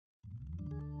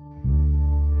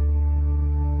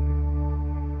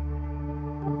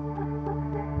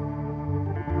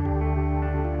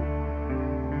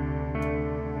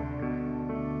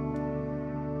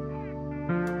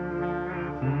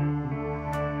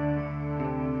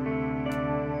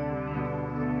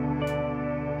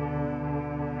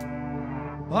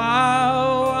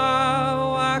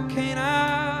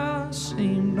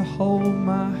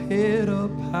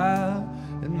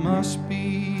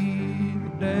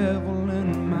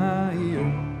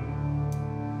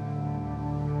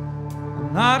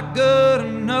not good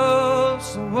enough,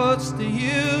 so what's the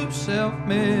use?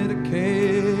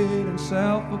 Self-medicate and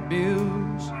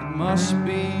self-abuse. It must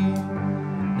be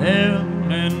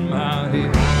devil in my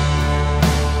head.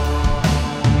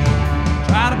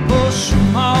 Try to push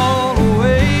them all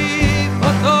away,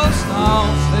 but those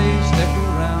thoughts, they stick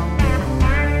around.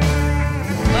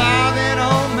 Driving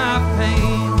on my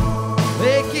pain,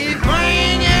 they keep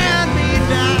bringing me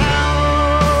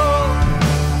down.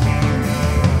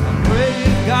 I pray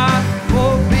to God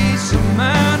for peace of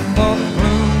mind, for the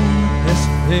gloom to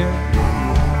disappear.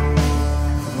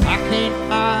 I can't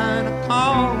find a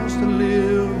cause to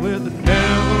live with the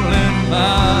devil in my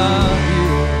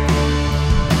ear.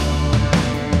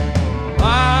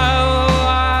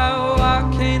 Why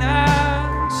can't I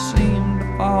seem to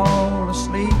fall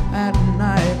asleep at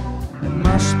night? It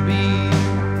must be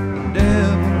the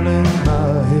devil in my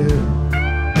head.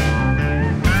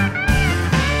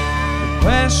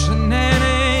 Depression and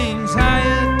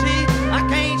anxiety, I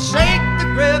can't shake the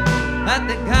grip that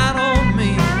they got on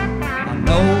me. I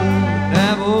know the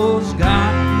devil's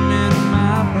gotten in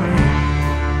my brain.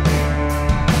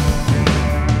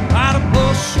 Try to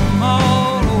push them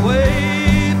all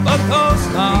away, but those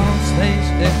thoughts, they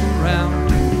stick around.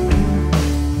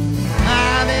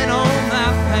 Driving on my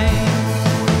pain,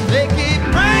 they keep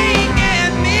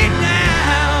bringing me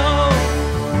down.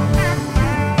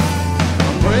 I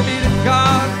pray to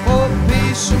God for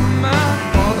peace of mind,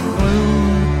 for the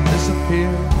gloom to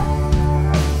disappear.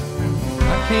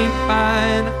 I can't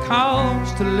find a cause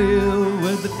to live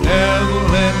with the devil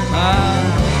in my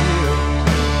ear.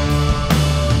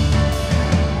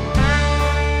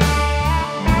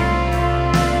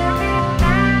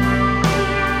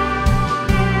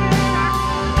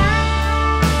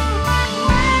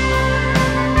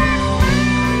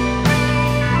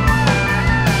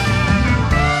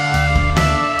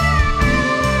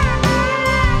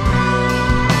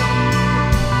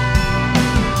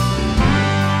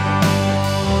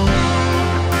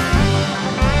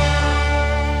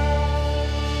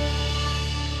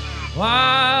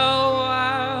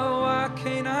 Why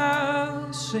can't I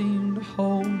seem to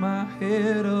hold my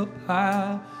head up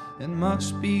high? It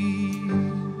must be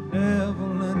the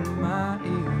devil in my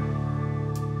ear.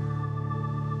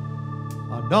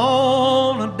 I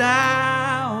don't wanna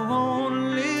die, I wanna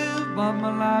live, but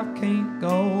my life can't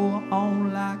go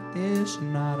on like this.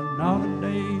 Not another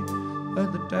day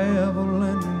with the devil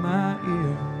in my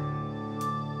ear.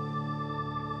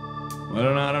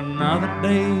 Well, not another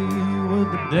day with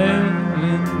the devil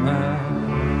in my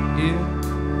ear.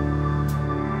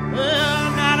 Well,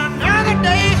 not another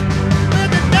day